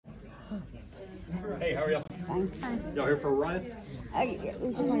Hey, how are y'all? Fine. Y'all here for a ride? We just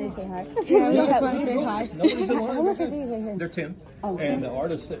wanted to say hi. Yeah, we just want to say hi. How much are these right here? They're 10. Oh, and the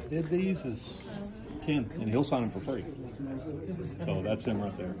artist that did these is Ken, and he'll sign them for free. So that's him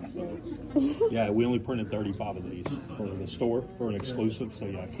right there. So, yeah, we only printed 35 of these for the store for an exclusive. So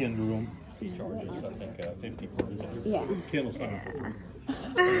yeah, Ken drew them. He charges, I think, 50 for his. Yeah. Ken will sign them for free.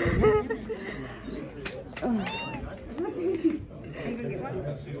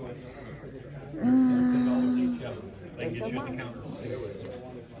 They can get you at the counter.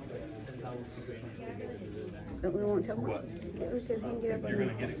 Don't we want to What? You're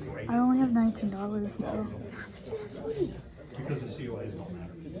gonna get it great. I only have $19, so. Because the COA don't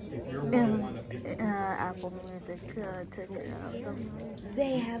matter. If you're Apple Music took it out. So.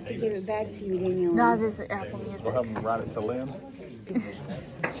 They have to give it back to you, Daniel. No, this is Apple Music. we'll have them write it to Lynn.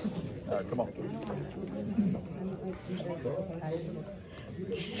 All right, come on.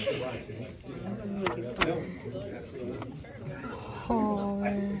 Oh,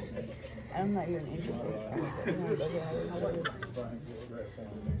 I'm not even interested.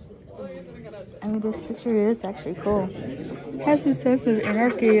 I mean, this picture is actually cool. It has a sense of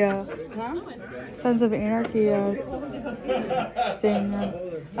anarchy, sense of anarchy thing.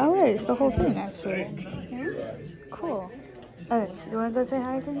 Oh wait, it's the whole thing actually. Cool. You want to go say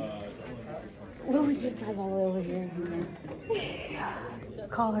hi again? Well, we could drive all the way over here.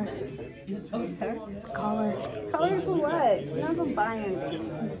 Call her. Call her. Call her for what? She's not gonna buy anything.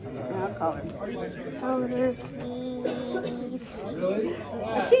 I'll call her. Tell her, please.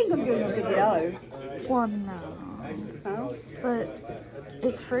 She ain't gonna give me $50. Well, no. Huh? But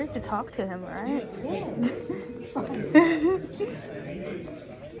it's free to talk to him, right?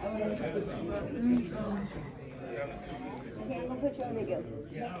 Okay, I'm gonna put you on video.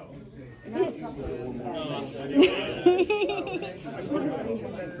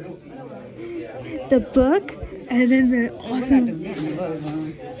 The book, and then the awesome.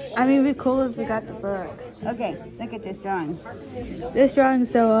 I mean, it'd be cool if we got the book. Okay, look at this drawing. This drawing is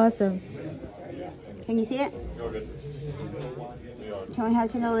so awesome. Can you see it? Tell me how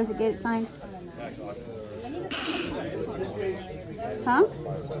 $10 to get it signed. Huh?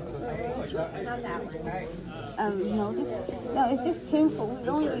 No, it's just 10 for, we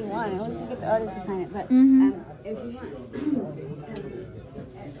only need one. I want to get the artist to sign it, but if you want.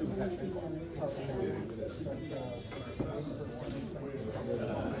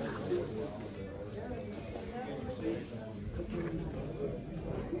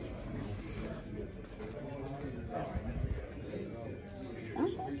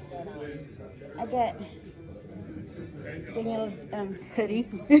 I got Danielle's Hoodie.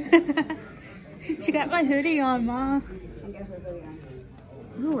 She got my hoodie on, Ma. I got her hoodie on.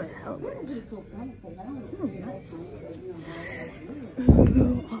 Ooh, a helmet. Ooh, nice.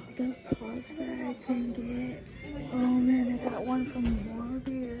 Ooh, all the pops that I can get. Oh man, I got one from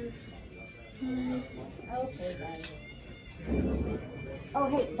Morbius. Nice. Oh,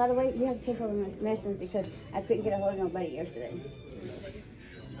 hey, by the way, you have to take over my medicines because I couldn't get a hold of nobody yesterday.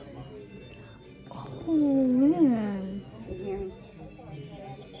 Oh man. Can you hear me?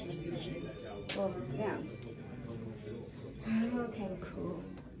 Well, yeah. Okay, cool.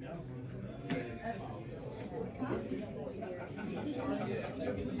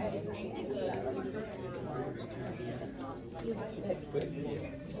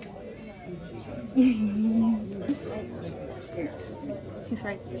 He's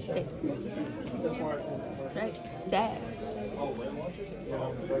right there. Right there.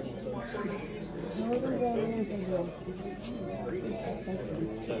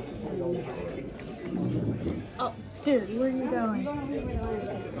 Oh, dude, where are you going?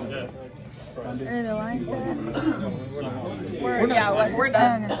 Where the line's at? We're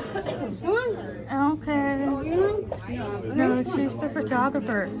done. Okay. No, it's just the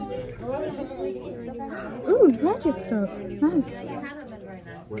photographer. Ooh, magic stuff. Nice.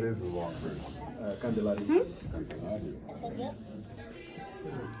 What is the walkthrough?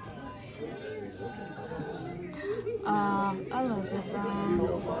 I love this song.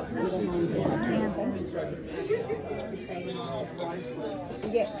 Dances.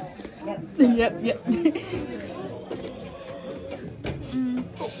 Yep. Yep, yep.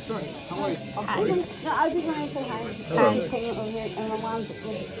 Oh, sorry. How are you? Hi. No, I just wanted to say hi. Hi. Came over here, and my mom's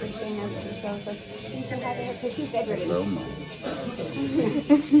staying there for the show, so you said hi to her because she's bedridden. Hello. Yeah,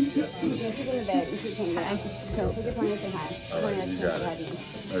 she's in the bed, and she came back. So we just wanted to say hi. I wanted to say hi to you.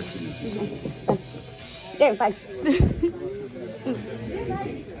 Nice to meet you. There, bye.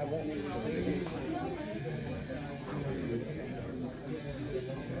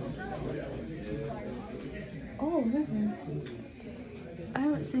 Oh, man. I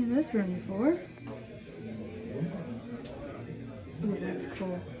haven't seen this room before. Ooh, that's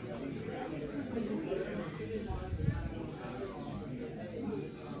cool.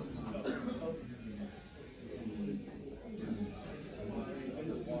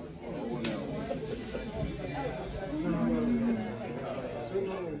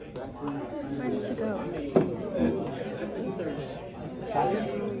 Where did she go?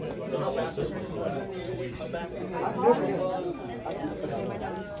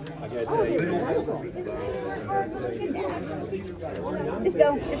 Let's go,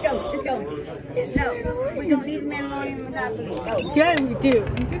 let's go, let's go. Let's go. We don't need Mandalorian Monopoly. Go. Yeah, we do.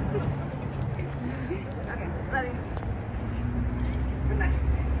 Okay, love you. Bye-bye.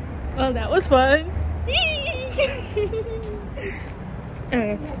 Well, that was fun.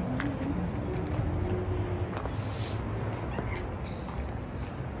 Okay.